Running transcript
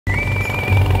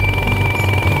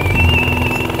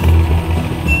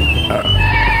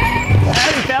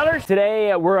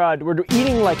Today we're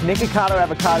eating like Nikocado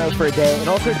avocado for a day and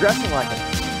also dressing like it.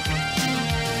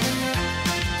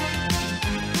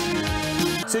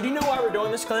 So do you know why we're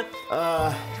doing this, Clint?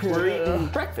 We're eating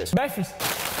breakfast. Breakfast.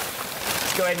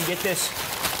 Let's go ahead and get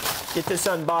this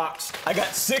unboxed. I got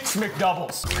 6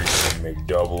 McDoubles.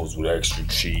 McDoubles with extra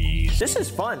cheese. This is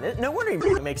fun. No wonder he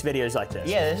makes videos like this.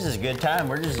 Yeah, this is a good time.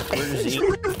 We're just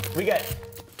eating. We got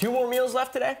 2 more meals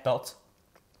left today. Thoughts?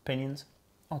 Opinions?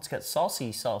 Oh, it's got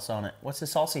saucy sauce on it. What's the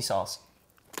saucy sauce?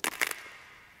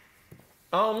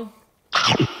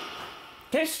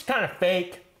 Tastes kind of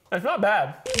fake. It's not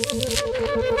bad.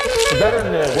 It's better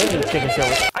than the Wendy's chicken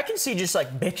sandwich. I can see just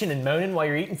like bitching and moaning while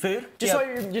you're eating food. Just while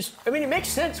you're I mean, it makes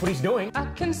sense what he's doing. I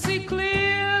can see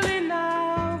clearly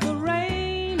now the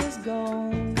rain is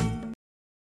gone.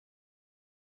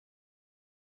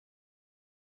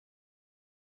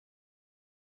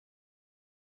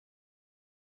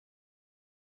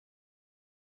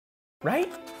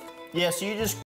 Right? Yeah, so you just